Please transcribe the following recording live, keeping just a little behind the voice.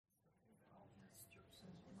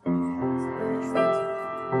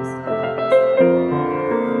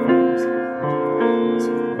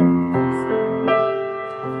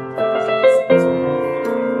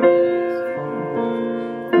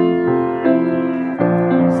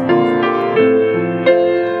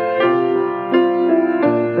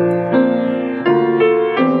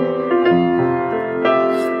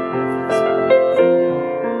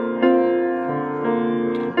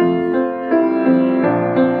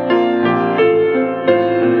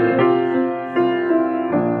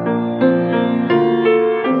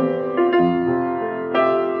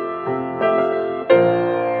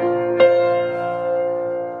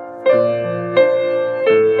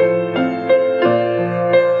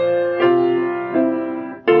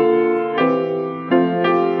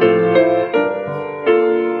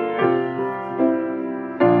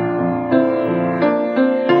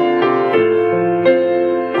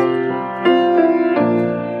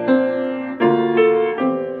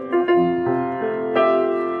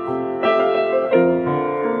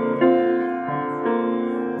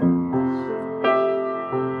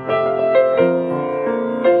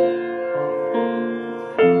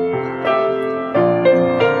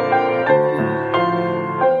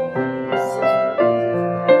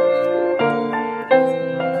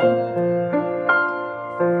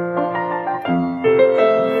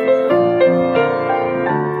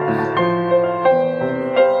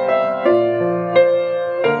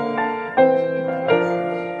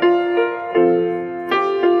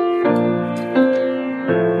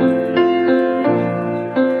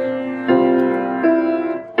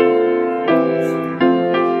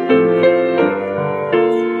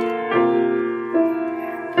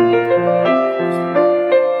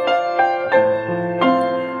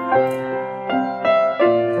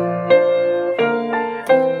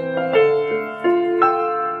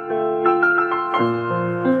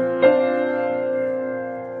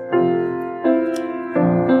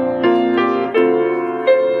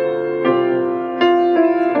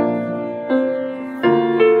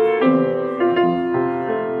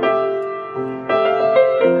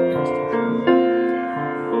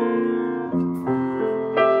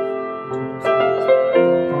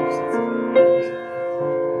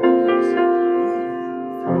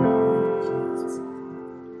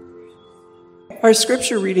Our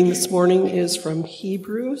scripture reading this morning is from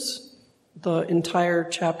Hebrews, the entire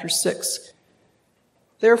chapter 6.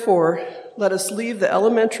 Therefore, let us leave the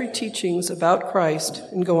elementary teachings about Christ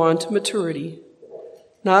and go on to maturity,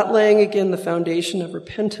 not laying again the foundation of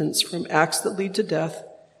repentance from acts that lead to death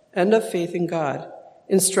and of faith in God,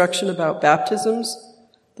 instruction about baptisms,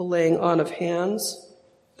 the laying on of hands,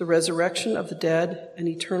 the resurrection of the dead, and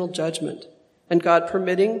eternal judgment, and God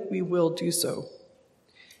permitting, we will do so.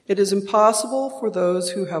 It is impossible for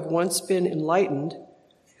those who have once been enlightened,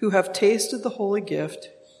 who have tasted the holy gift,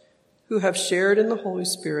 who have shared in the Holy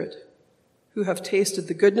Spirit, who have tasted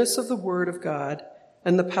the goodness of the Word of God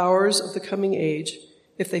and the powers of the coming age,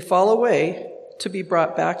 if they fall away, to be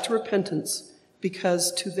brought back to repentance,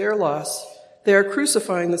 because to their loss they are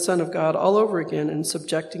crucifying the Son of God all over again and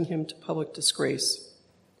subjecting him to public disgrace.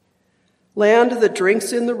 Land that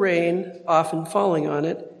drinks in the rain, often falling on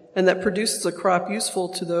it, and that produces a crop useful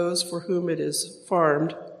to those for whom it is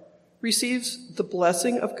farmed, receives the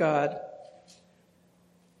blessing of God.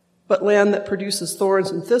 But land that produces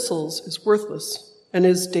thorns and thistles is worthless and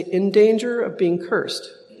is in danger of being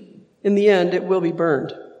cursed. In the end, it will be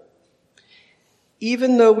burned.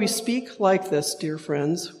 Even though we speak like this, dear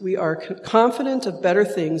friends, we are confident of better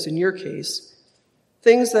things in your case,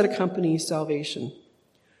 things that accompany salvation.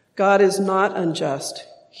 God is not unjust.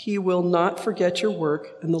 He will not forget your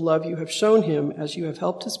work and the love you have shown him as you have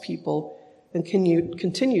helped his people and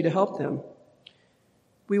continue to help them.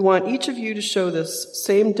 We want each of you to show this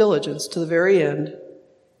same diligence to the very end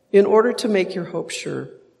in order to make your hope sure.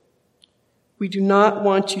 We do not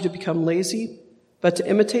want you to become lazy, but to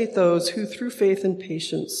imitate those who through faith and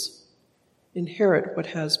patience inherit what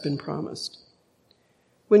has been promised.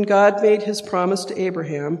 When God made his promise to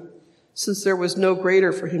Abraham, since there was no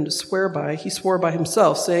greater for him to swear by, he swore by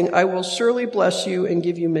himself, saying, I will surely bless you and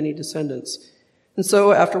give you many descendants. And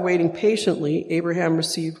so, after waiting patiently, Abraham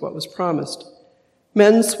received what was promised.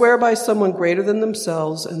 Men swear by someone greater than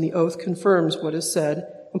themselves, and the oath confirms what is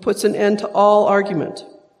said and puts an end to all argument.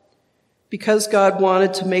 Because God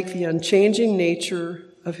wanted to make the unchanging nature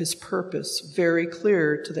of his purpose very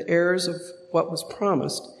clear to the heirs of what was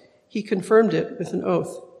promised, he confirmed it with an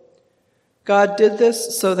oath. God did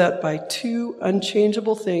this so that by two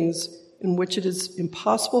unchangeable things in which it is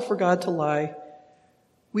impossible for God to lie,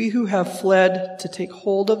 we who have fled to take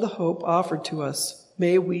hold of the hope offered to us,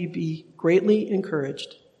 may we be greatly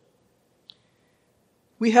encouraged.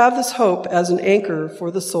 We have this hope as an anchor for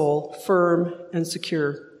the soul, firm and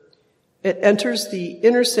secure. It enters the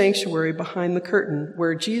inner sanctuary behind the curtain,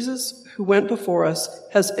 where Jesus, who went before us,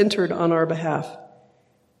 has entered on our behalf.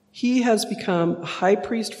 He has become a high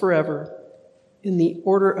priest forever in the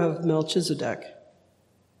order of Melchizedek.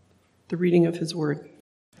 The reading of his word.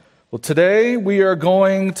 Well, today we are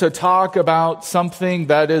going to talk about something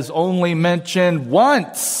that is only mentioned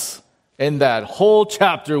once in that whole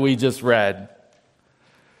chapter we just read.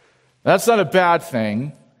 That's not a bad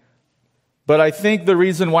thing, but I think the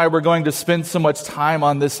reason why we're going to spend so much time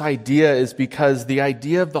on this idea is because the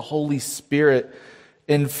idea of the Holy Spirit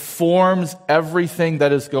informs everything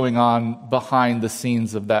that is going on behind the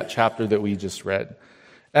scenes of that chapter that we just read.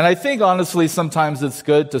 And I think, honestly, sometimes it's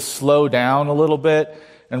good to slow down a little bit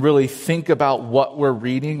and really think about what we're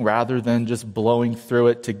reading rather than just blowing through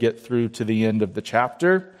it to get through to the end of the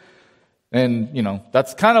chapter. And,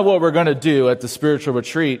 that's kind of what we're going to do at the spiritual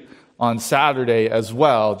retreat on Saturday as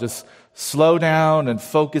well. Just slow down and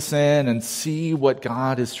focus in and see what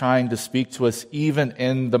God is trying to speak to us, even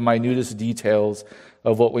in the minutest details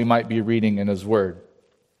of what we might be reading in his word.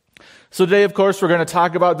 So today, of course, we're going to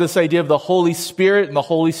talk about this idea of the Holy Spirit and the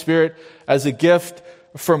Holy Spirit as a gift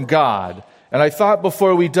from God. And I thought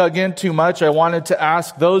before we dug in too much, I wanted to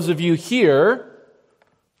ask those of you here,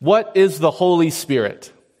 what is the Holy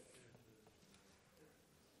Spirit?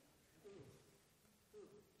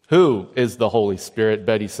 Who is the Holy Spirit?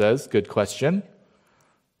 Betty says. Good question.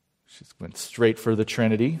 She's went straight for the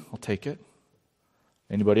Trinity. I'll take it.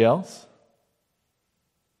 Anybody else?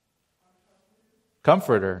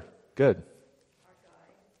 Comforter. Good.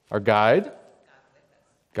 Our guide.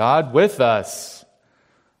 God with us.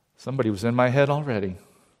 Somebody was in my head already.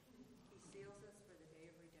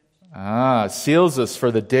 Seals us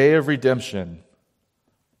for the day of redemption.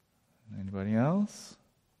 Anybody else?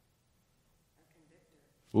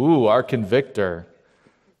 Ooh, our convictor.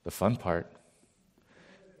 The fun part.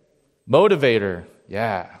 Motivator.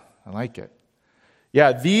 Yeah, I like it.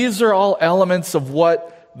 Yeah, these are all elements of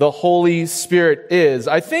what the Holy Spirit is.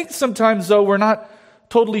 I think sometimes, though, we're not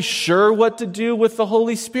totally sure what to do with the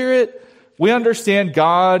Holy Spirit. We understand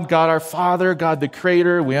God our Father, God the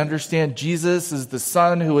Creator. We understand Jesus is the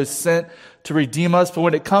Son who is sent to redeem us. But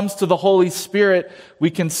when it comes to the Holy Spirit, we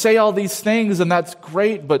can say all these things, and that's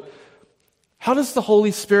great, but how does the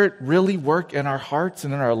Holy Spirit really work in our hearts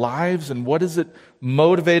and in our lives? And what does it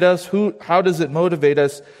motivate us? How does it motivate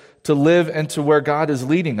us to live into where God is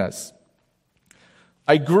leading us?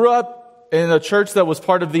 I grew up in a church that was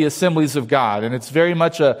part of the Assemblies of God, and it's very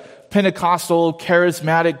much a Pentecostal,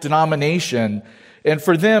 charismatic denomination. And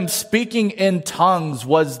for them, speaking in tongues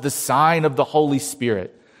was the sign of the Holy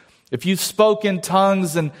Spirit. If you spoke in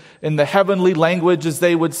tongues and in the heavenly language, as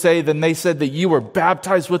they would say, then they said that you were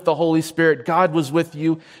baptized with the Holy Spirit. God was with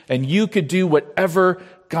you, and you could do whatever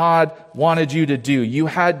God wanted you to do. You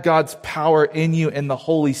had God's power in you in the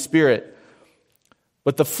Holy Spirit.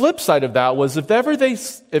 But the flip side of that was if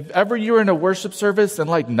ever you were in a worship service and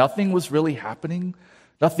like nothing was really happening,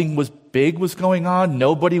 nothing was big was going on,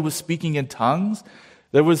 nobody was speaking in tongues,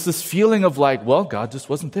 there was this feeling of like, well, God just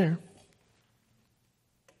wasn't there.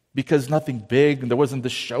 Because nothing big, there wasn't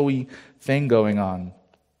this showy thing going on.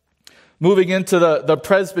 Moving into the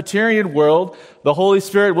Presbyterian world, the Holy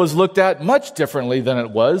Spirit was looked at much differently than it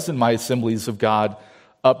was in my Assemblies of God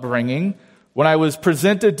upbringing. When I was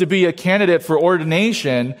presented to be a candidate for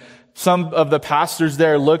ordination, some of the pastors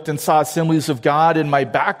there looked and saw Assemblies of God in my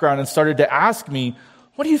background and started to ask me,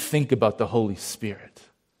 what do you think about the Holy Spirit?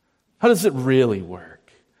 How does it really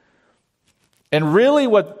work? And really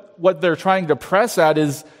what they're trying to press at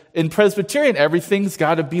is, in Presbyterian, everything's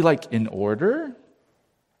got to be like in order.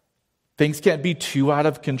 Things can't be too out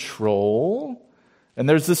of control. And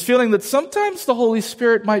there's this feeling that sometimes the Holy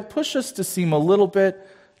Spirit might push us to seem a little bit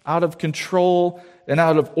out of control and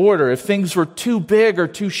out of order. If things were too big or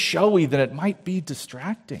too showy, then it might be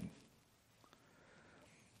distracting.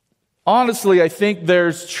 Honestly, I think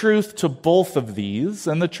there's truth to both of these,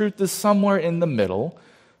 and the truth is somewhere in the middle.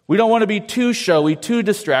 We don't want to be too showy, too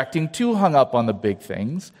distracting, too hung up on the big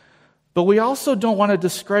things, but we also don't want to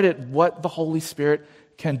discredit what the Holy Spirit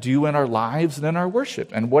can do in our lives and in our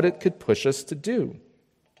worship and what it could push us to do.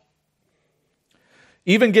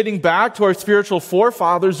 Even getting back to our spiritual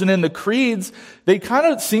forefathers and in the creeds, they kind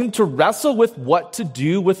of seem to wrestle with what to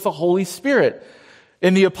do with the Holy Spirit.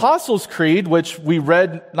 In the Apostles' Creed, which we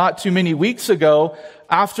read not too many weeks ago,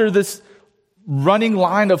 after this running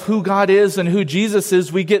line of who God is and who Jesus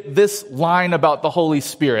is, we get this line about the Holy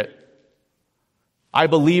Spirit. I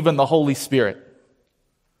believe in the Holy Spirit.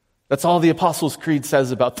 That's all the Apostles' Creed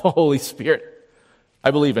says about the Holy Spirit. I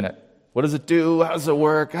believe in it. What does it do? How does it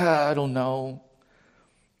work? I don't know.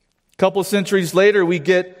 A couple centuries later, we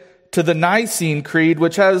get to the Nicene Creed,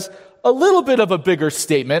 which has a little bit of a bigger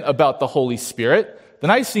statement about the Holy Spirit. The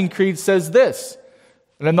Nicene Creed says this: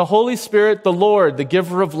 and in the Holy Spirit, the Lord, the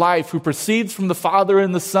giver of life, who proceeds from the Father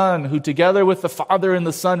and the Son, who together with the Father and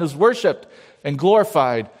the Son is worshiped and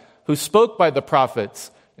glorified, who spoke by the prophets.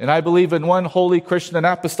 And I believe in one holy Christian and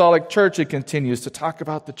apostolic church. It continues to talk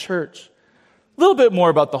about the church. A little bit more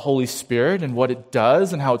about the Holy Spirit and what it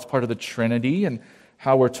does and how it's part of the Trinity and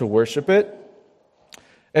how we're to worship it.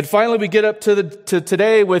 And finally, we get up to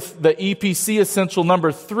today with the EPC essential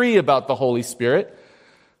number 3 about the Holy Spirit.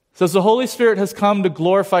 It says the Holy Spirit has come to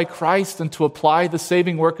glorify Christ and to apply the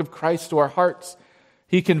saving work of Christ to our hearts.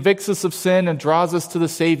 He convicts us of sin and draws us to the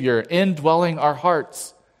Savior, indwelling our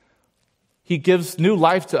hearts. He gives new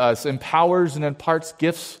life to us, empowers and imparts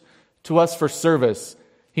gifts to us for service.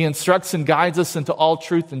 He instructs and guides us into all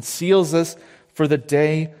truth and seals us for the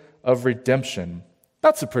day of redemption.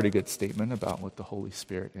 That's a pretty good statement about what the Holy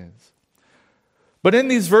Spirit is. But in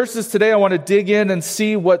these verses today, I want to dig in and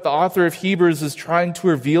see what the author of Hebrews is trying to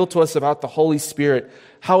reveal to us about the Holy Spirit,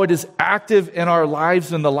 how it is active in our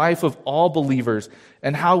lives and the life of all believers,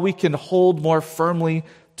 and how we can hold more firmly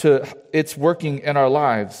to its working in our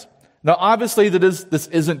lives. Now, obviously, this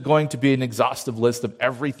isn't going to be an exhaustive list of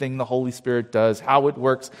everything the Holy Spirit does, how it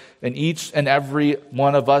works in each and every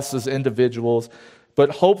one of us as individuals. But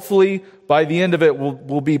hopefully, by the end of it,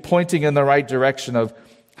 we'll be pointing in the right direction of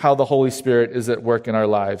how the Holy Spirit is at work in our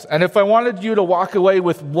lives. And if I wanted you to walk away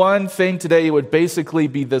with one thing today, it would basically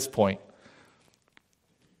be this point: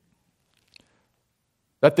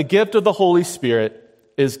 that the gift of the Holy Spirit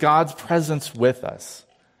is God's presence with us,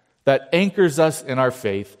 that anchors us in our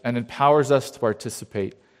faith and empowers us to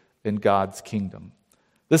participate in God's kingdom.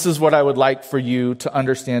 This is what I would like for you to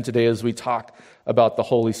understand today as we talk about the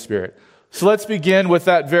Holy Spirit. So let's begin with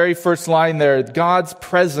that very first line there, God's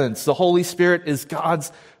presence. The Holy Spirit is God's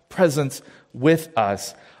presence with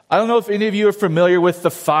us. I don't know if any of you are familiar with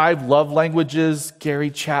the 5 love languages,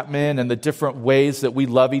 Gary Chapman, and the different ways that we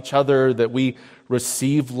love each other, that we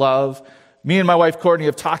receive love. Me and my wife Courtney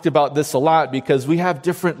have talked about this a lot because we have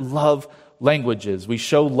different love languages. We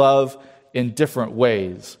show love in different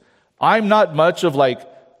ways. I'm not much of like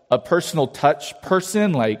a personal touch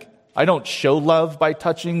person. Like, I don't show love by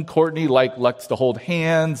touching. Courtney likes to hold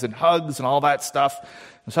hands and hugs and all that stuff. I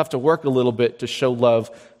just have to work a little bit to show love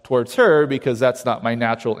towards her because that's not my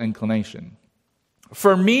natural inclination.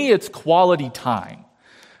 For me, it's quality time.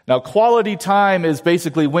 Now, quality time is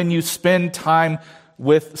basically when you spend time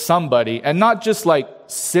with somebody and not just like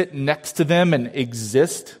sit next to them and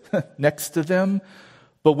exist next to them,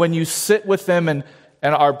 but when you sit with them and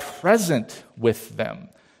are present with them,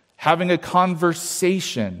 having a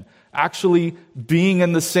conversation, actually being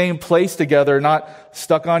in the same place together, not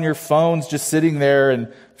stuck on your phones, just sitting there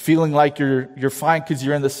and feeling like you're fine because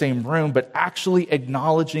you're in the same room, but actually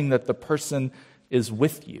acknowledging that the person is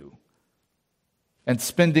with you and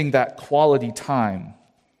spending that quality time.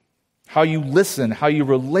 How you listen, how you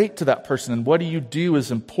relate to that person, and what do you do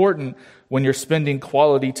is important when you're spending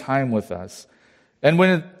quality time with us. And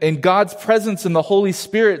when in God's presence in the Holy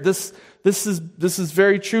Spirit, this is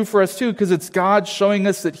very true for us too, because it's God showing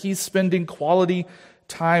us that He's spending quality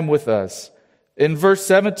time with us. In verse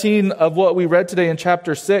 17 of what we read today in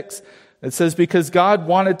chapter 6, it says, because God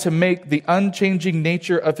wanted to make the unchanging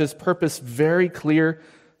nature of His purpose very clear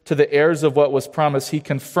to the heirs of what was promised, He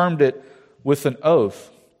confirmed it with an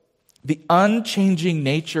oath. The unchanging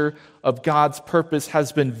nature of God's purpose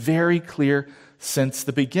has been very clear since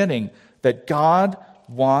the beginning, that God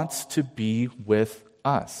wants to be with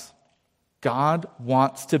us. God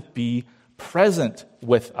wants to be present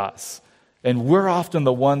with us, and we're often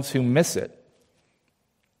the ones who miss it.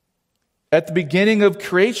 At the beginning of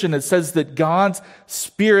creation, it says that God's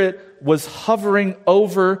Spirit was hovering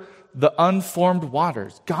over the unformed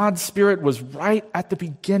waters. God's Spirit was right at the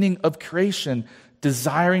beginning of creation,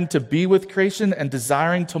 desiring to be with creation and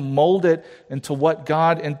desiring to mold it into what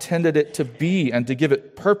God intended it to be and to give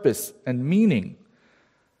it purpose and meaning.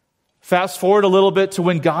 Fast forward a little bit to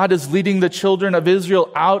when God is leading the children of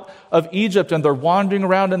Israel out of Egypt and they're wandering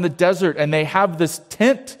around in the desert and they have this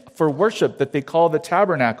tent for worship that they call the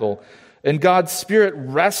tabernacle. And God's Spirit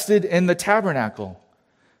rested in the tabernacle.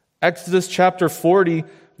 Exodus chapter 40,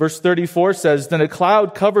 verse 34 says, then a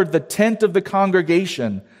cloud covered the tent of the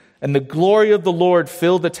congregation, and the glory of the Lord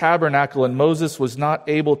filled the tabernacle, and Moses was not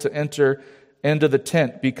able to enter into the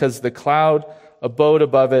tent because the cloud abode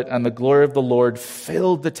above it, and the glory of the Lord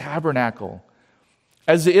filled the tabernacle.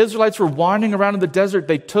 As the Israelites were wandering around in the desert,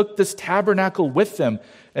 they took this tabernacle with them,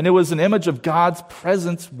 and it was an image of God's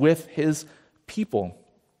presence with His people.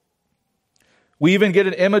 We even get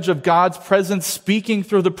an image of God's presence speaking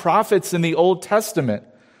through the prophets in the Old Testament.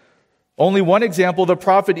 Only one example, the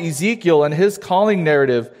prophet Ezekiel and his calling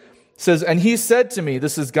narrative says, and he said to me,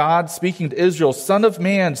 this is God speaking to Israel, Son of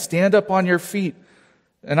man, stand up on your feet,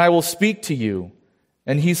 and I will speak to you.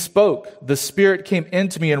 And he spoke. The Spirit came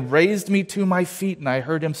into me and raised me to my feet, and I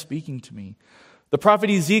heard Him speaking to me. The prophet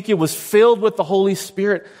Ezekiel was filled with the Holy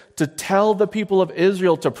Spirit to tell the people of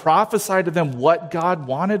Israel, to prophesy to them what God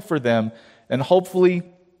wanted for them, and hopefully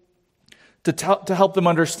to help them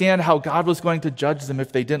understand how God was going to judge them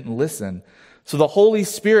if they didn't listen. So the Holy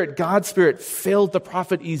Spirit, God's Spirit, filled the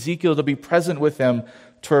prophet Ezekiel to be present with him,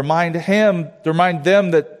 to remind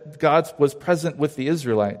them that God was present with the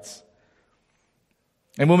Israelites.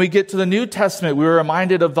 And when we get to the New Testament, we were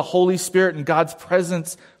reminded of the Holy Spirit and God's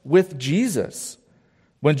presence with Jesus.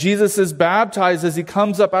 When Jesus is baptized, as He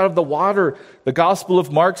comes up out of the water, the Gospel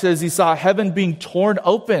of Mark says He saw heaven being torn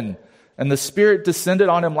open, and the Spirit descended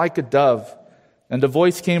on Him like a dove. And a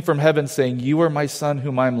voice came from heaven saying, you are my Son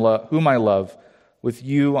whom I love. With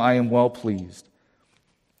you I am well pleased.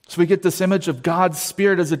 So we get this image of God's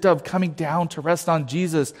Spirit as a dove coming down to rest on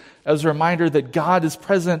Jesus as a reminder that God is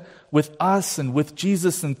present with us and with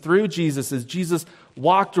Jesus and through Jesus. As Jesus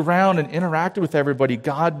walked around and interacted with everybody,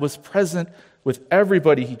 God was present with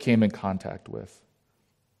everybody He came in contact with.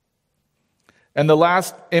 And the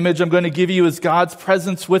last image I'm going to give you is God's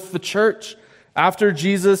presence with the church. After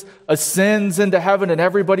Jesus ascends into heaven and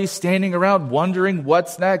everybody's standing around wondering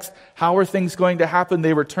what's next, how are things going to happen,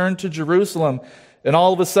 they return to Jerusalem. And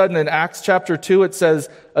all of a sudden in Acts chapter 2 it says,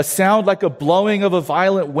 a sound like a blowing of a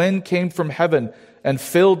violent wind came from heaven and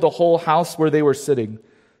filled the whole house where they were sitting.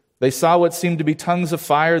 They saw what seemed to be tongues of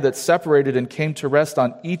fire that separated and came to rest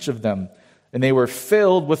on each of them. And they were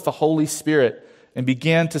filled with the Holy Spirit and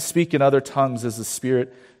began to speak in other tongues as the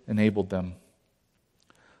Spirit enabled them.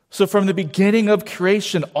 So from the beginning of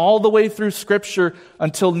creation all the way through Scripture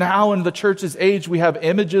until now in the church's age, we have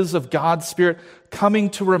images of God's Spirit coming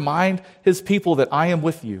to remind His people that I am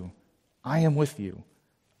with you. I am with you.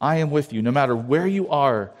 I am with you. No matter where you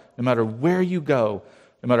are, no matter where you go,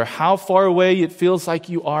 no matter how far away it feels like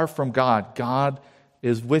you are from God, God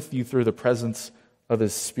is with you through the presence of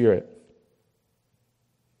His Spirit.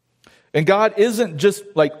 And God isn't just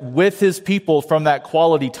like with his people from that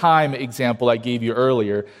quality time example I gave you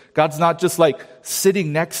earlier. God's not just like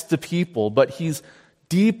sitting next to people, but he's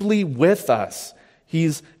deeply with us.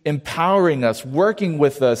 He's empowering us, working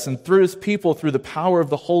with us, and through his people through the power of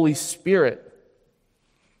the Holy Spirit.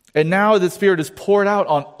 And now the Spirit is poured out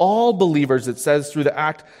on all believers, it says, through the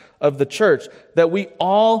act of the church, that we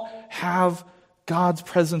all have God's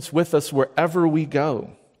presence with us wherever we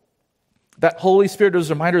go. That Holy Spirit is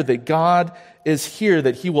a reminder that God is here,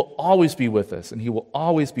 that he will always be with us, and he will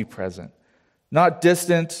always be present. Not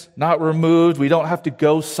distant, not removed. We don't have to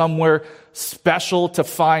go somewhere special to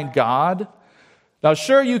find God. Now,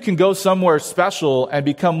 sure, you can go somewhere special and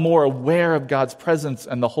become more aware of God's presence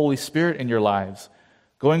and the Holy Spirit in your lives.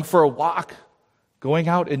 Going for a walk, going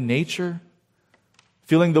out in nature,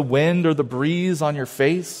 feeling the wind or the breeze on your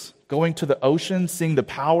face, going to the ocean, seeing the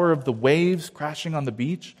power of the waves crashing on the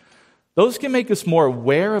beach. Those can make us more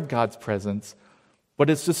aware of God's presence,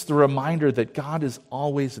 but it's just a reminder that God is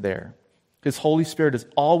always there. His Holy Spirit is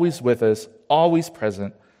always with us, always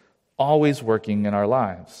present, always working in our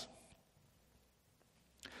lives.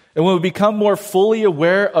 And when we become more fully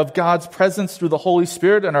aware of God's presence through the Holy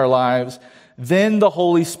Spirit in our lives, then the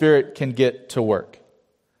Holy Spirit can get to work.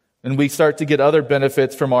 And we start to get other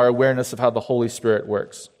benefits from our awareness of how the Holy Spirit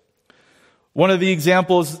works. One of the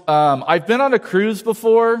examples, I've been on a cruise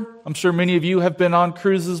before. I'm sure many of you have been on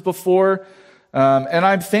cruises before. And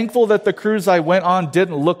I'm thankful that the cruise I went on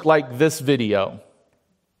didn't look like this video.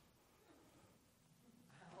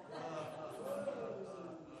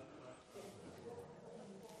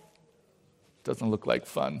 Doesn't look like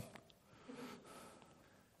fun.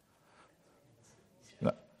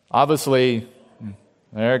 Obviously,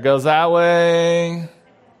 there it goes that way.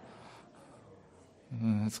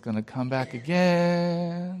 It's going to come back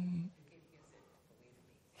again.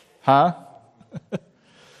 Huh?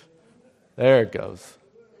 There it goes.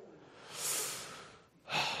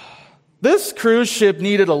 This cruise ship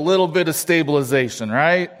needed a little bit of stabilization,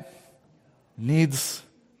 right? Needs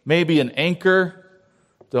maybe an anchor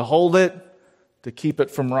to hold it, to keep it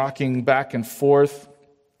from rocking back and forth.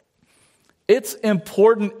 It's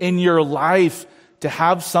important in your life to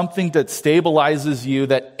have something that stabilizes you,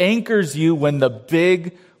 that anchors you when the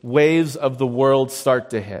big waves of the world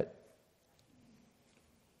start to hit.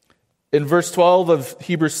 In verse 12 of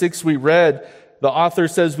Hebrews 6 we read, the author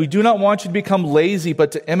says, "We do not want you to become lazy,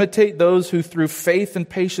 but to imitate those who through faith and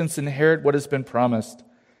patience inherit what has been promised."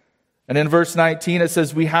 And in verse 19 it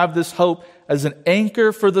says, "We have this hope as an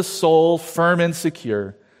anchor for the soul, firm and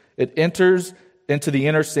secure. It enters into the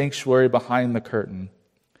inner sanctuary behind the curtain."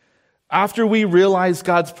 After we realize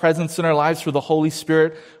God's presence in our lives through the Holy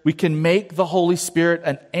Spirit, we can make the Holy Spirit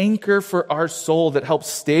an anchor for our soul that helps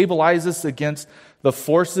stabilize us against the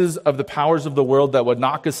forces of the powers of the world that would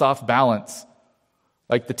knock us off balance,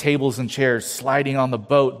 like the tables and chairs sliding on the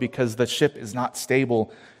boat because the ship is not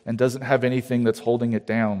stable and doesn't have anything that's holding it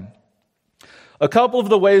down. A couple of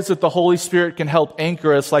the ways that the Holy Spirit can help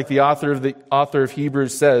anchor us, like the author of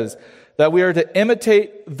Hebrews says, that we are to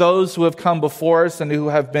imitate those who have come before us and who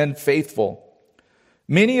have been faithful.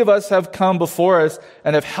 Many of us have come before us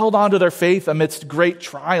and have held on to their faith amidst great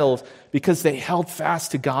trials because they held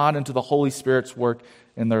fast to God and to the Holy Spirit's work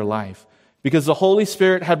in their life. Because the Holy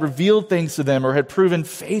Spirit had revealed things to them or had proven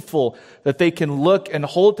faithful that they can look and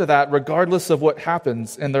hold to that regardless of what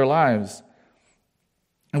happens in their lives.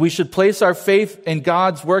 And we should place our faith in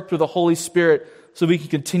God's work through the Holy Spirit so we can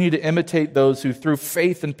continue to imitate those who through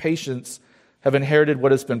faith and patience have inherited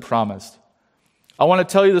what has been promised. I want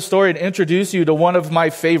to tell you the story and introduce you to one of my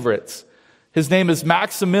favorites. His name is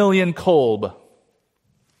Maximilian Kolbe.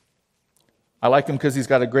 I like him because he's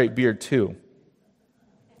got a great beard too.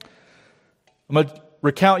 I'm going to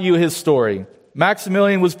recount you his story.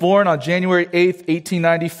 Maximilian was born on January 8th,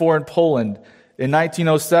 1894 in Poland. In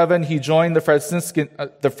 1907, he joined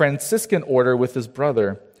the Franciscan order with his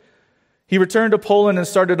brother. He returned to Poland and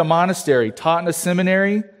started a monastery, taught in a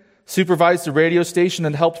seminary, supervised a radio station,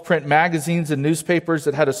 and helped print magazines and newspapers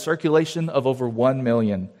that had a circulation of over 1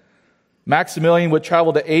 million. Maximilian would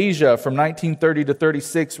travel to Asia from 1930 to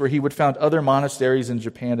 36, where he would found other monasteries in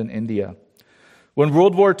Japan and India. When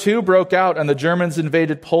World War II broke out and the Germans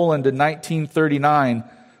invaded Poland in 1939,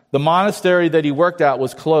 the monastery that he worked at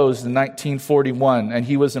was closed in 1941, and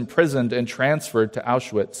he was imprisoned and transferred to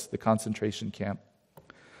Auschwitz, the concentration camp.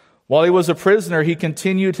 While he was a prisoner, he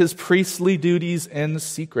continued his priestly duties in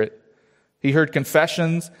secret. He heard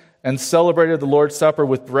confessions and celebrated the Lord's Supper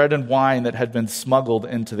with bread and wine that had been smuggled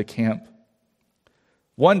into the camp.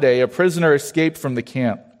 One day, a prisoner escaped from the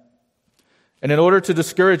camp. And in order to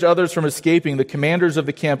discourage others from escaping, the commanders of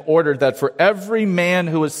the camp ordered that for every man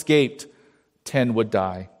who escaped, 10 would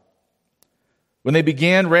die. When they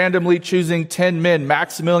began randomly choosing 10 men,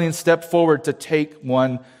 Maximilian stepped forward to take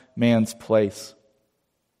one man's place.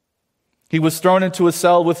 He was thrown into a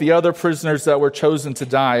cell with the other prisoners that were chosen to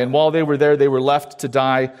die, and while they were there, they were left to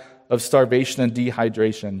die of starvation and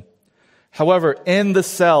dehydration. However, in the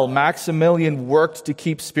cell, Maximilian worked to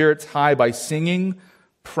keep spirits high by singing,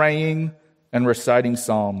 praying, and reciting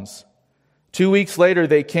psalms. 2 weeks later,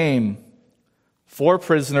 they came. 4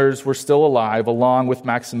 prisoners were still alive, along with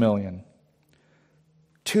Maximilian.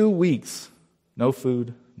 2 weeks, no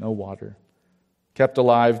food, no water, kept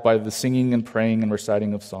alive by the singing and praying and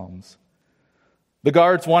reciting of psalms. The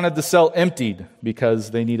guards wanted the cell emptied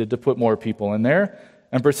because they needed to put more people in there,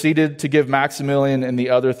 and proceeded to give Maximilian and the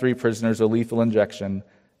other 3 prisoners a lethal injection,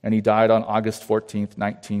 and he died on August 14th,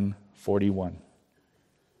 1941.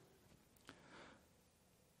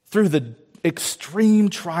 Through the extreme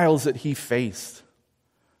trials that he faced,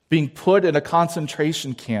 being put in a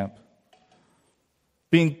concentration camp,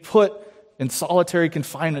 being put in solitary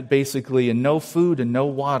confinement basically, and no food and no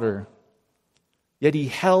water, yet he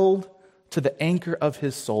held to the anchor of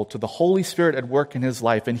his soul, to the Holy Spirit at work in his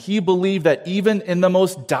life. And he believed that even in the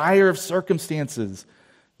most dire of circumstances,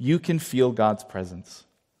 you can feel God's presence.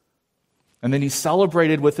 And then he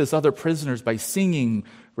celebrated with his other prisoners by singing,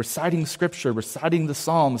 reciting scripture, reciting the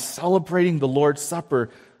Psalms, celebrating the Lord's Supper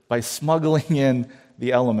by smuggling in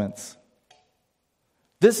the elements.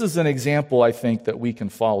 This is an example, I think, that we can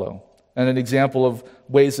follow, and an example of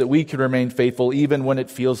ways that we can remain faithful even when it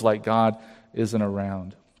feels like God isn't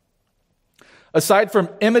around. Aside from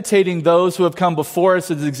imitating those who have come before us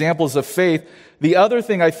as examples of faith, the other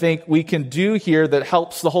thing I think we can do here that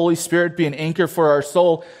helps the Holy Spirit be an anchor for our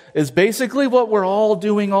soul is basically what we're all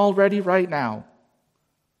doing already right now.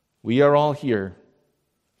 We are all here,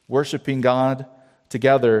 worshiping God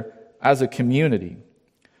together as a community.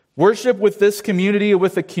 Worship with this community,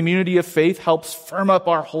 with a community of faith, helps firm up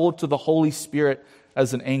our hold to the Holy Spirit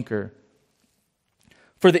as an anchor.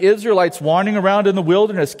 For the Israelites wandering around in the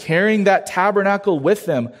wilderness, carrying that tabernacle with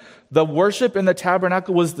them, the worship in the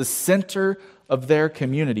tabernacle was the center of their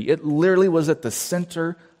community. It literally was at the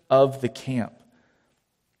center of the camp.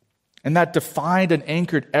 And that defined and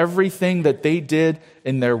anchored everything that they did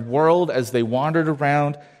in their world as they wandered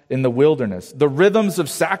around in the wilderness. The rhythms of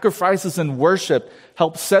sacrifices and worship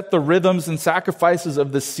helped set the rhythms and sacrifices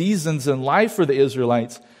of the seasons in life for the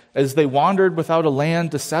Israelites as they wandered without a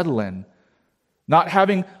land to settle in. Not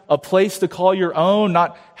having a place to call your own,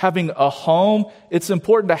 not having a home. It's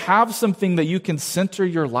important to have something that you can center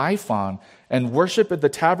your life on. And worship at the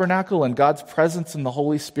tabernacle and God's presence in the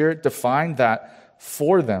Holy Spirit defined that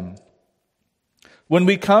for them. When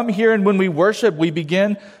we come here and when we worship, we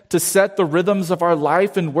begin to set the rhythms of our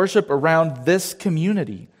life and worship around this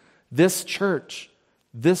community, this church,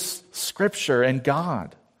 this scripture, and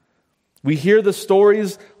God. We hear the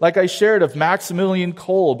stories, like I shared, of Maximilian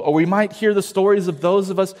Kolbe, or we might hear the stories of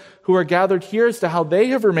those of us who are gathered here as to how they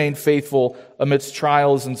have remained faithful amidst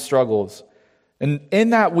trials and struggles. And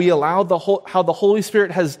in that, we allow how the Holy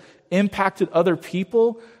Spirit has impacted other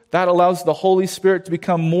people. That allows the Holy Spirit to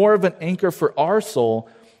become more of an anchor for our soul,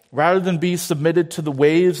 rather than be submitted to the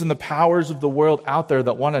waves and the powers of the world out there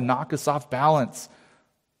that want to knock us off balance,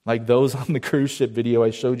 like those on the cruise ship video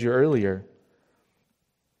I showed you earlier.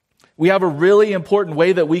 We have a really important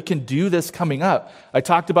way that we can do this coming up. I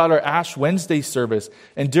talked about our Ash Wednesday service.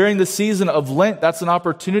 And during the season of Lent, that's an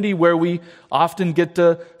opportunity where we often get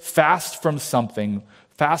to fast from something,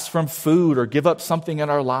 fast from food, or give up something in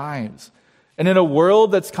our lives. And in a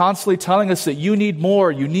world that's constantly telling us that you need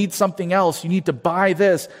more, you need something else, you need to buy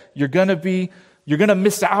this, you're going to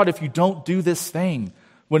miss out if you don't do this thing.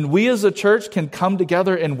 When we as a church can come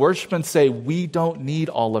together and worship and say, we don't need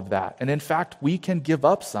all of that. And in fact, we can give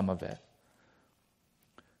up some of it.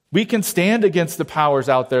 We can stand against the powers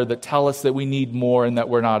out there that tell us that we need more and that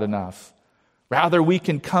we're not enough. Rather, we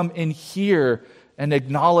can come in here and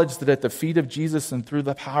acknowledge that at the feet of Jesus and through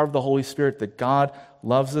the power of the Holy Spirit, that God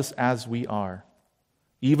loves us as we are.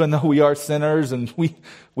 Even though we are sinners and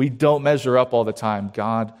we don't measure up all the time,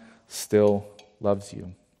 God still loves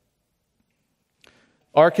you.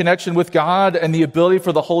 Our connection with God and the ability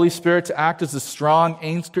for the Holy Spirit to act as a strong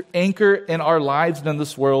anchor in our lives and in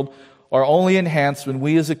this world are only enhanced when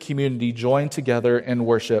we as a community join together in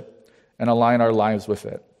worship and align our lives with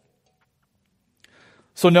it.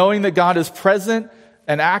 So knowing that God is present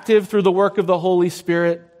and active through the work of the Holy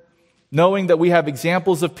Spirit, knowing that we have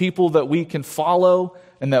examples of people that we can follow,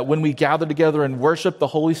 and that when we gather together and worship, the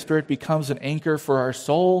Holy Spirit becomes an anchor for our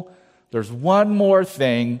soul, there's one more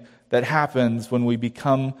thing that happens when we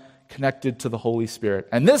become connected to the Holy Spirit.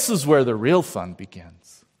 And this is where the real fun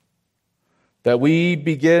begins. That we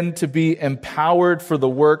begin to be empowered for the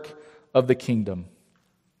work of the kingdom.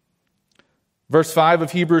 Verse 5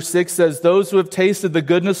 of Hebrews 6 says, "Those who have tasted the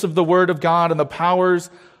goodness of the word of God and the powers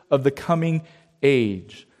of the coming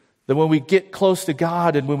age." That when we get close to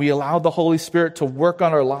God and when we allow the Holy Spirit to work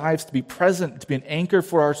on our lives, to be present, to be an anchor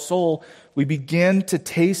for our soul, we begin to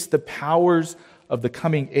taste the powers of the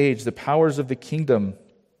coming age, the powers of the kingdom,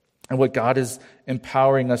 and what God is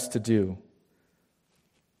empowering us to do.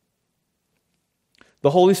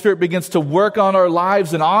 The Holy Spirit begins to work on our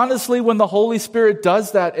lives, and honestly, when the Holy Spirit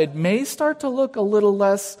does that, it may start to look a little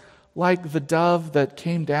less like the dove that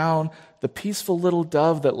came down, the peaceful little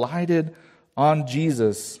dove that lighted on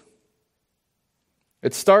Jesus.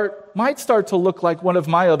 It might start to look like one of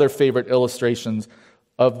my other favorite illustrations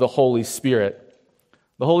of the Holy Spirit.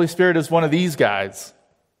 The Holy Spirit is one of these guys.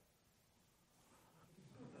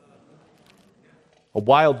 A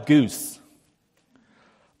wild goose.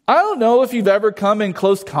 I don't know if you've ever come in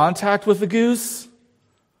close contact with a goose,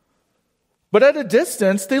 but at a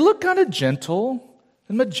distance, they look kind of gentle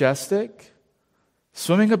and majestic,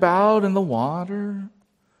 swimming about in the water,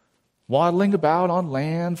 waddling about on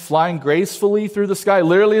land, flying gracefully through the sky.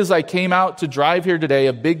 Literally, as I came out to drive here today,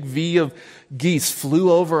 a big V of geese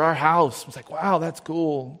flew over our house. I was like, wow, that's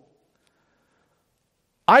cool.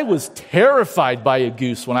 I was terrified by a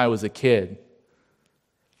goose when I was a kid.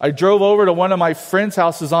 I drove over to one of my friends'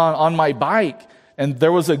 houses on my bike, and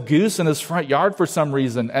there was a goose in his front yard for some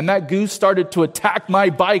reason, and that goose started to attack my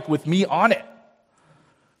bike with me on it.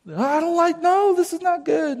 No, this is not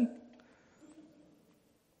good.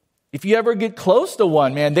 If you ever get close to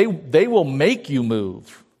one, man, they will make you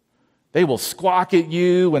move. They will squawk at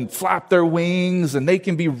you and flap their wings, and they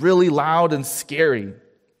can be really loud and scary.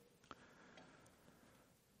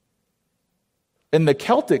 In the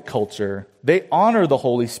Celtic culture, they honor the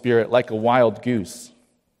Holy Spirit like a wild goose.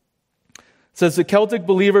 It says the Celtic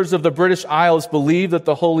believers of the British Isles believe that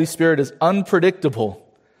the Holy Spirit is unpredictable,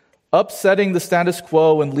 upsetting the status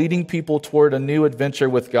quo and leading people toward a new adventure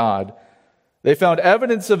with God. They found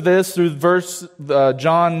evidence of this through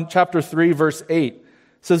John chapter 3, verse 8. It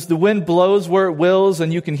says, "The wind blows where it wills,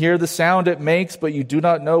 and you can hear the sound it makes, but you do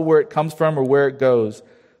not know where it comes from or where it goes.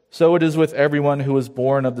 So it is with everyone who is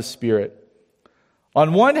born of the Spirit."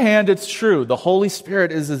 On one hand, it's true. The Holy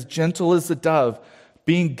Spirit is as gentle as the dove,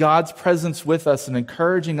 being God's presence with us and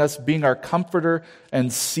encouraging us, being our comforter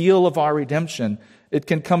and seal of our redemption. It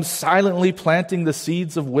can come silently planting the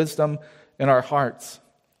seeds of wisdom in our hearts.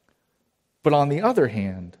 But on the other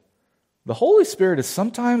hand, the Holy Spirit is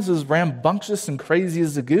sometimes as rambunctious and crazy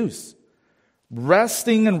as a goose,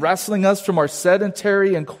 wresting and wrestling us from our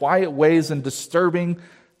sedentary and quiet ways and disturbing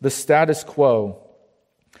the status quo.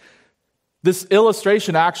 This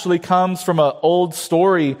illustration actually comes from an old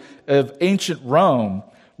story of ancient Rome,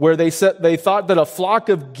 where they thought that a flock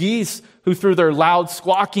of geese who through their loud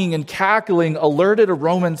squawking and cackling alerted a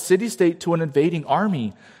Roman city-state to an invading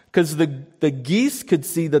army, because the geese could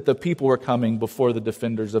see that the people were coming before the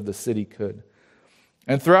defenders of the city could.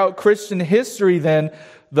 And throughout Christian history then,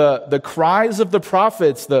 the cries of the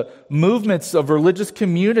prophets, the movements of religious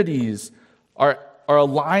communities are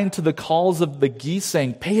aligned to the calls of the geese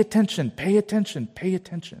saying, pay attention, pay attention, pay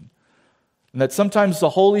attention. And that sometimes the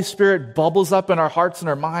Holy Spirit bubbles up in our hearts and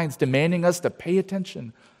our minds, demanding us to pay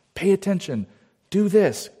attention, do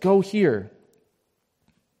this, go here.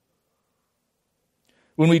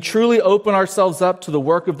 When we truly open ourselves up to the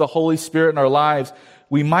work of the Holy Spirit in our lives,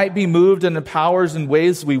 we might be moved and empowered in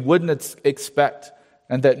ways we wouldn't expect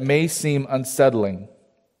and that may seem unsettling.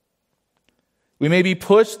 We may be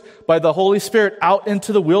pushed by the Holy Spirit out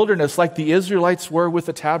into the wilderness like the Israelites were with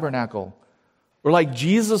the tabernacle. Or like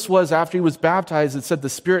Jesus was after he was baptized. It said the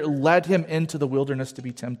Spirit led him into the wilderness to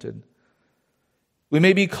be tempted. We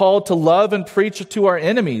may be called to love and preach to our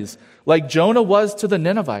enemies like Jonah was to the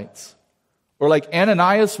Ninevites. Or like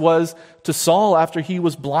Ananias was to Saul after he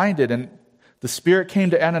was blinded. And the Spirit came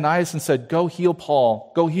to Ananias and said, go heal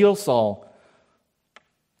Paul, go heal Saul.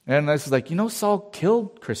 And Ananias is like, Saul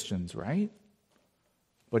killed Christians, right?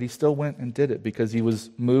 But he still went and did it because he was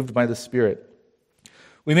moved by the Spirit.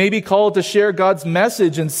 We may be called to share God's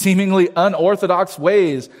message in seemingly unorthodox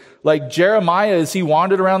ways, like Jeremiah as he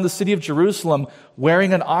wandered around the city of Jerusalem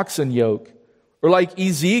wearing an oxen yoke, or like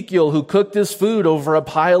Ezekiel who cooked his food over a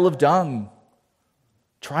pile of dung,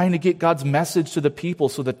 trying to get God's message to the people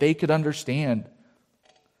so that they could understand.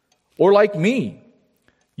 Or like me,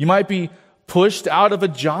 you might be pushed out of a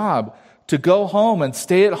job to go home and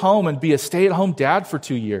stay at home and be a stay-at-home dad for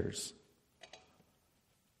 2 years.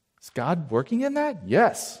 Is God working in that?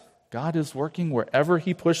 Yes. God is working wherever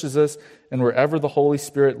he pushes us and wherever the Holy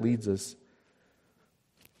Spirit leads us.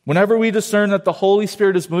 Whenever we discern that the Holy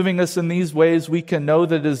Spirit is moving us in these ways, we can know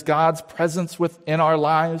that it is God's presence within our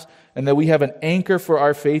lives and that we have an anchor for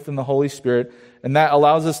our faith in the Holy Spirit, and that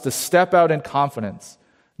allows us to step out in confidence,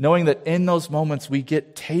 knowing that in those moments we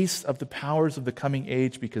get taste of the powers of the coming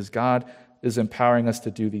age because God is empowering us to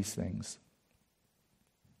do these things.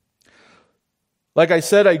 Like I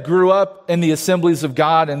said, I grew up in the Assemblies of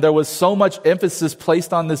God, and there was so much emphasis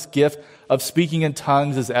placed on this gift of speaking in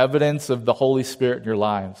tongues as evidence of the Holy Spirit in your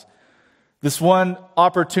lives. This one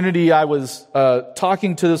opportunity, I was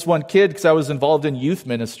talking to this one kid because I was involved in youth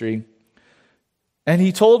ministry. And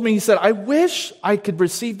he told me, he said, I wish I could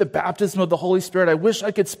receive the baptism of the Holy Spirit. I wish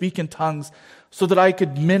I could speak in tongues so that I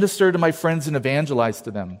could minister to my friends and evangelize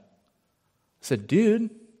to them. I said, dude,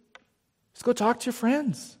 just go talk to your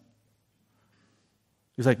friends.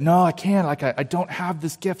 He's like, no, I can't. I don't have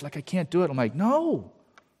this gift. I can't do it. I'm like, no,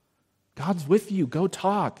 God's with you. Go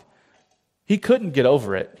talk. He couldn't get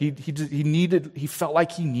over it. He felt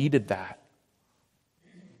like he needed that.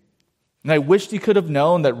 And I wished he could have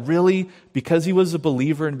known that really, because he was a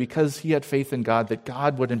believer and because he had faith in God, that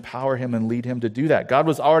God would empower him and lead him to do that. God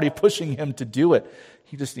was already pushing him to do it.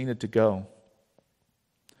 He just needed to go.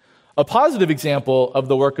 A positive example of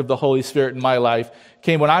the work of the Holy Spirit in my life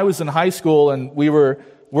came when I was in high school, and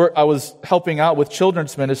I was helping out with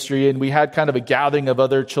children's ministry, and we had kind of a gathering of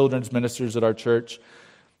other children's ministers at our church.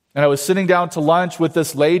 And I was sitting down to lunch with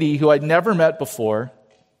this lady who I'd never met before.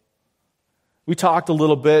 We talked a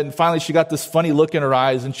little bit, and finally she got this funny look in her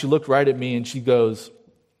eyes, and she looked right at me and she goes,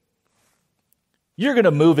 "You're going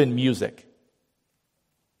to move in music."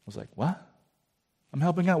 I was like, "What?" "I'm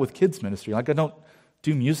helping out with kids ministry. I don't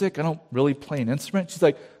do music. I don't really play an instrument." She's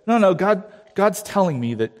like, No, God's telling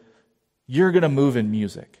me that you're going to move in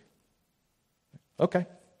music." Okay.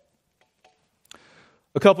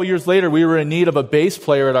 A couple years later, we were in need of a bass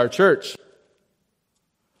player at our church.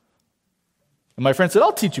 And my friend said,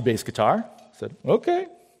 "I'll teach you bass guitar." I said, "Okay."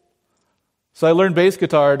 So I learned bass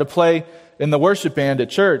guitar to play in the worship band at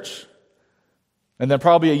church. And then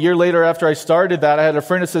probably a year later after I started that, I had a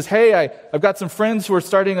friend that says, "Hey, I've got some friends who are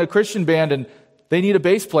starting a Christian band and they need a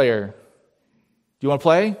bass player. Do you want to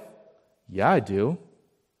play?" "Yeah, I do."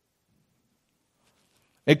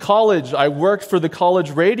 At college, I worked for the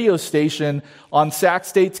college radio station on Sac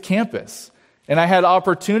State's campus. And I had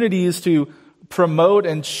opportunities to promote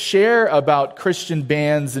and share about Christian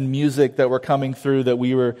bands and music that were coming through that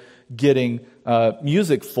we were getting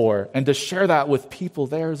music for, and to share that with people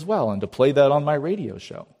there as well, and to play that on my radio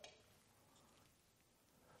show.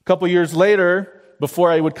 A couple years later,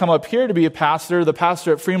 before I would come up here to be a pastor, the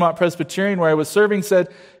pastor at Fremont Presbyterian where I was serving said,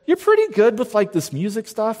 "You're pretty good with this music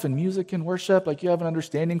stuff and music and worship, you have an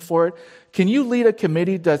understanding for it. Can you lead a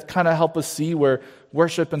committee to kind of help us see where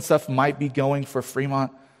worship and stuff might be going for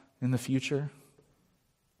Fremont in the future?"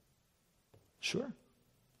 Sure.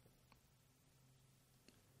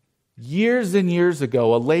 Years and years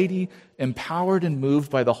ago, a lady empowered and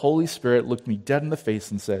moved by the Holy Spirit looked me dead in the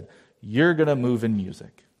face and said, "You're going to move in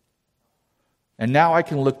music." And now I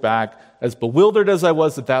can look back, as bewildered as I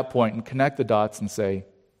was at that point, and connect the dots and say,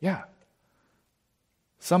 yeah,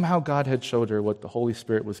 somehow God had showed her what the Holy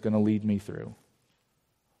Spirit was going to lead me through.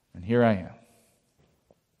 And here I am.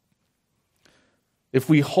 If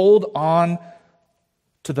we hold on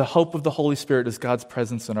to the hope of the Holy Spirit as God's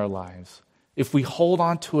presence in our lives, if we hold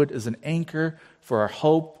on to it as an anchor for our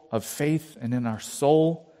hope of faith and in our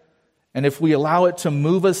soul, and if we allow it to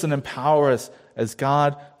move us and empower us as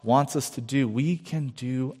God wants us to do, we can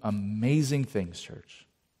do amazing things, church.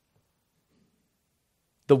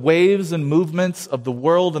 The waves and movements of the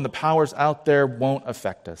world and the powers out there won't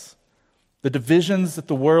affect us. The divisions that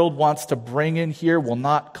the world wants to bring in here will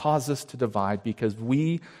not cause us to divide, because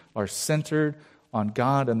we are centered on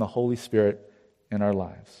God and the Holy Spirit in our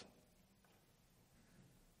lives.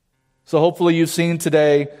 So hopefully you've seen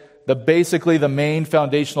today that basically the main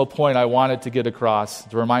foundational point I wanted to get across,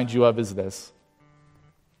 to remind you of, is this: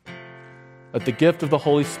 that the gift of the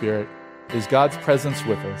Holy Spirit is God's presence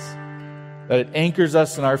with us, that it anchors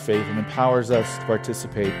us in our faith and empowers us to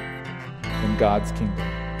participate in God's kingdom.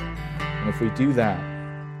 And if we do that,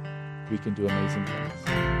 we can do amazing things.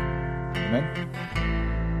 Amen?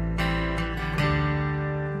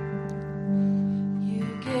 You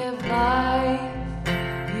give life,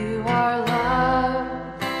 you are love,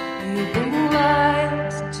 you bring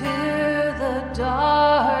light to the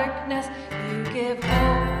darkness, you give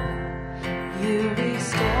hope, you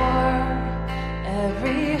restore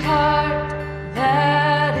every heart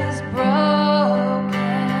that is broken.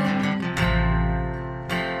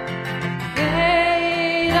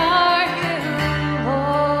 Great are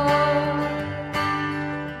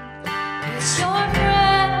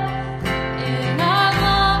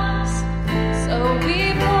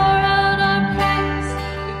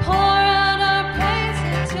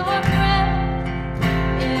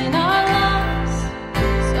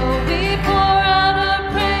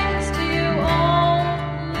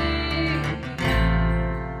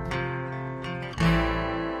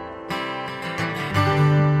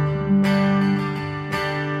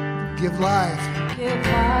give life. Give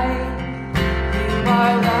life. You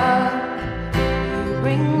are love. You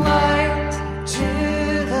bring light to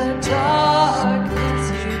the darkness.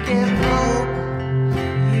 You give hope.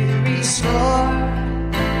 You restore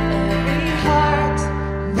every heart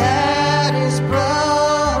that is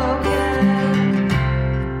broken.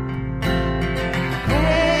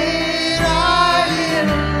 Great are you,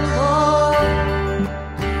 Lord.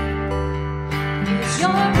 It's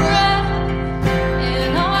your breath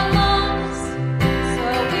in our lungs, so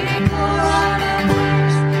we pour out our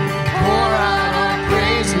praise. Pour out our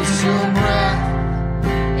praise. It's your breath.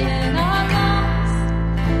 In our lungs,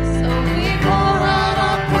 so we Pour out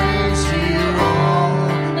our praise to you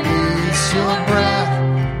only. It's your breath.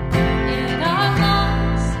 in our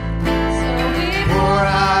lungs, so we Pour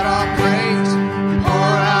out our praise.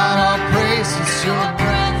 Pour out our praise. It's your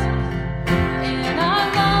breath. in our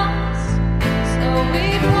lungs, so we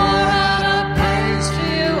pour out our praise to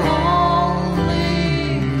you only.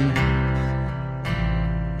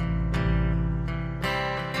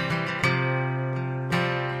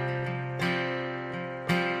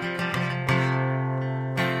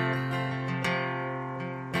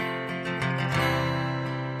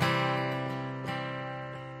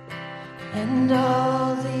 And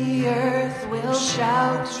all the earth will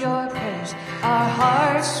shout your praise. Our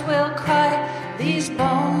hearts will cry, these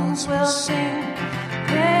bones will sing.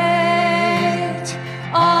 Great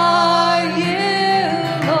are you,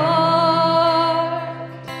 Lord.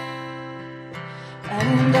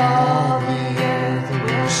 And all the earth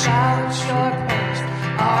will shout your praise.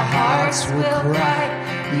 Our hearts will cry,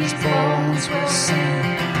 these bones will sing.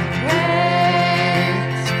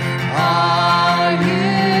 Great are you,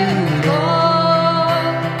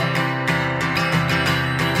 Lord.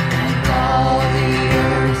 And all the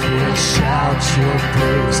earth will shout your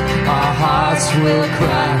praise. Our hearts will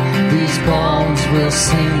cry. These bones will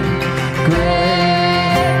sing.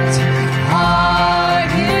 Great are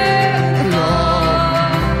you,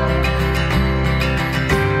 Lord.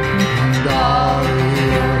 And all the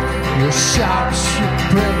earth will shout your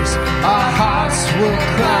praise. Our hearts will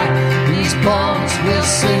cry. These bones will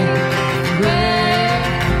sing. Great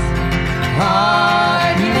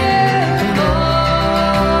are you,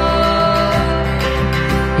 Lord.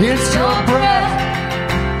 It's your breath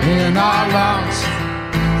in our lungs,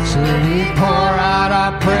 so we pour out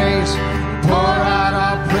our praise. Pour out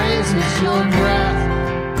our praise. It's your breath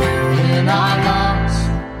in our lungs,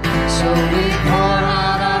 so we pour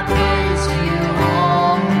out our praise to you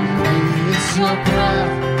only. It's your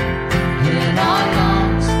breath